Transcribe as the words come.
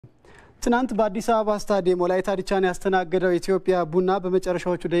ትናንት በአዲስ አበባ ስታዲየም ወላይታ ዲቻን ያስተናገደው ኢትዮጵያ ቡና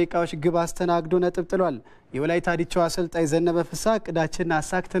በመጨረሻዎቹ ደቂቃዎች ግብ አስተናግዶ ነጥብ ጥሏል። የወላይታ ዲቻው አሰልጣኝ ዘነበ ፍስሐ ቅዳችን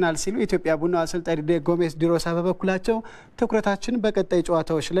አሳክተናል ሲሉ ኢትዮጵያ ቡና አሰልጣኝ ጎሜስ ዲሮሳ በበኩላቸው ትኩረታችን በቀጣይ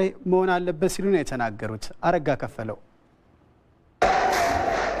ጨዋታዎች ላይ መሆን አለበት ሲሉ ነው የተናገሩት። አረጋ ከፈለው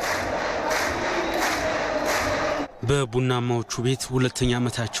በቡናማዎቹ ቤት ሁለተኛ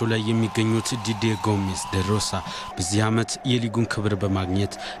ዓመታቸው ላይ የሚገኙት ጎሜስ ዲሮሳ በዚህ ዓመት የሊጉን ክብር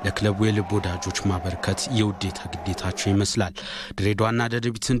በማግኘት ለክለቡ የልብ ወዳጆች ማበርከት የውዴታ ግዴታቸው ይመስላል። ድሬዳዋና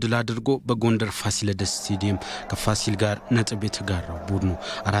ደደቢትን ድል አድርጎ በጎንደር ፋሲለደስ ስታዲየም ከፋሲል ጋር ነጥብ የተጋራው ቡድኑ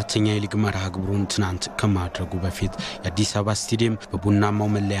አራተኛ የሊግ መርሃ ግብሩን ትናንት ከማድረጉ በፊት የአዲስ አበባ ስታዲየም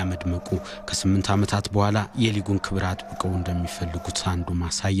በቡናማው መለያ መድመቁ ከ8 ዓመታት በኋላ የሊጉን ክብር አጥብቀው እንደሚፈልጉት አንዱ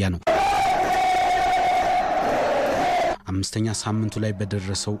ማሳያ ነው። አምስተኛ ሳምንቱ ላይ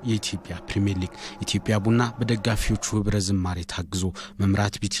በደረሰው የኢትዮጵያ ፕሪሚየር ሊግ ኢትዮጵያ ቡና በደጋፊዎቹ ህብረ ዝማሬ ታግዞ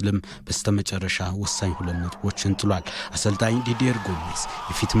መምራት ቢችልም በስተመጨረሻ ወሳኝ ሁለት ነጥቦችን ጥሏል። አሰልጣኝ ጎሜስ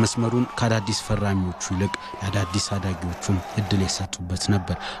የፊት መስመሩን ከአዳዲስ ፈራሚዎቹ ይልቅ ለአዳዲስ አዳጊዎቹም እድል የሰጡበት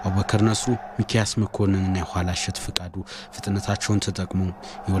ነበር። አቡበከር ነስሩ፣ ሚኪያስ መኮንንና የኋላሸት ፍቃዱ ፍጥነታቸውን ተጠቅመው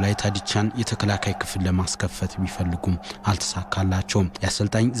የወላይታ ዲቻን የተከላካይ ክፍል ለማስከፈት ቢፈልጉም አልተሳካላቸውም።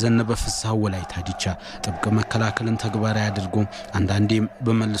 የአሰልጣኝ ዘነበ ፍስሐ ወላይታ ዲቻ ጥብቅ መከላከልን ተግባራዊ አድርጎ አንዳንዴም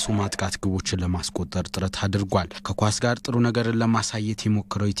በመልሶ ማጥቃት ግቦችን ለማስቆጠር ጥረት አድርጓል። ከኳስ ጋር ጥሩ ነገርን ለማሳየት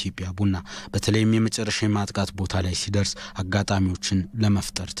የሞከረው ኢትዮጵያ ቡና በተለይም የመጨረሻ ማጥቃት ቦታ ላይ ሲደርስ አጋጣሚዎችን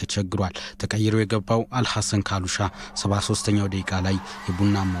ለመፍጠር ተቸግሯል። ተቀይሮ የገባው አልሐሰን ካሉሻ 73ኛው ደቂቃ ላይ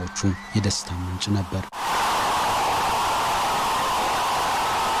የቡናማዎቹ የደስታ ምንጭ ነበር።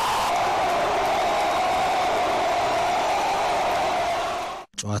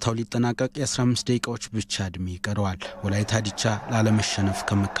 ጨዋታው ሊጠናቀቅ የ15 ደቂቃዎች ብቻ እድሜ ይቀረዋል። ወላይታ ዲቻ ላለመሸነፍ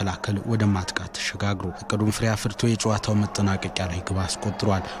ከመከላከል ወደ ማጥቃት ተሸጋግሮ እቅዱን ፍሬ አፍርቶ የጨዋታው መጠናቀቂያ ላይ ግብ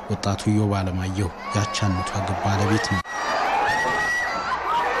አስቆጥሯል። ወጣቱ ዮብ አለማየሁ ያቻነቷ ግብ ባለቤት ነው።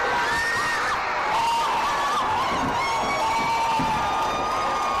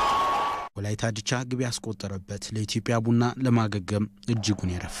 ወላይታ ዲቻ ግብ ያስቆጠረበት ለኢትዮጵያ ቡና ለማገገም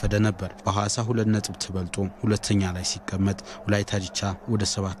እጅጉን የረፈደ ነበር። በሐዋሳ 2 ነጥብ ተበልጦ ሁለተኛ ላይ ሲቀመጥ ወላይታ ዲቻ ወደ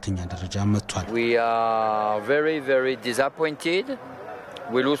 7ኛ ደረጃ መጥቷል። We are very disappointed.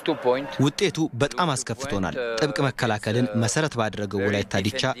 We lose 2 points. ውጤቱ በጣም አስከፍቶናል። ጥብቅ መከላከልን መሰረት ባደረገው ወላይታ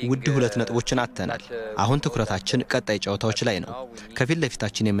ዲቻ ውድ 2 ነጥቦችን አጥተናል። አሁን ትኩረታችን ቀጣይ ጨዋታዎች ላይ ነው። ከፊት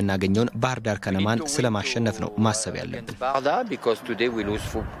ለፊታችን የምናገኘውን ባህር ዳር ከነማን ስለማሸነፍ ነው ማሰብ ያለብን። because today we lose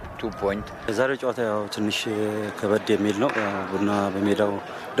 2 points. ዛሬ ጨዋታ ያው ትንሽ ከበድ የሚል ነው። ቡና በሜዳው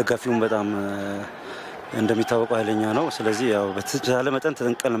ደጋፊውን በጣም እንደሚታወቀው ኃይለኛ ነው። ስለዚህ ያው በተቻለ መጠን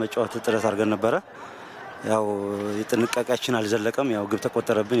ተጠንቀን ለመጫወት ጥረት አድርገን ነበር። ያው የጥንቃቄያችን አልዘለቀም። ያው ግብ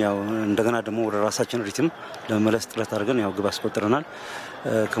ተቆጠረብን። ያው እንደገና ደግሞ ወደ ራሳችን ሪትም ለመመለስ ጥረት አድርገን ያው ግብ አስቆጥረናል።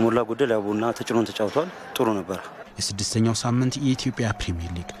 ከሞላ ጎደል ያው ቡና ተጭኖን ተጫውቷል። ጥሩ ነበር። የስድስተኛው ሳምንት የኢትዮጵያ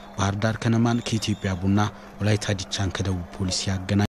ፕሪሚየር ሊግ ባህር ዳር ከነማን ከኢትዮጵያ ቡና ወላይታ ዲቻን ከደቡብ ፖሊስ ያገናኛል።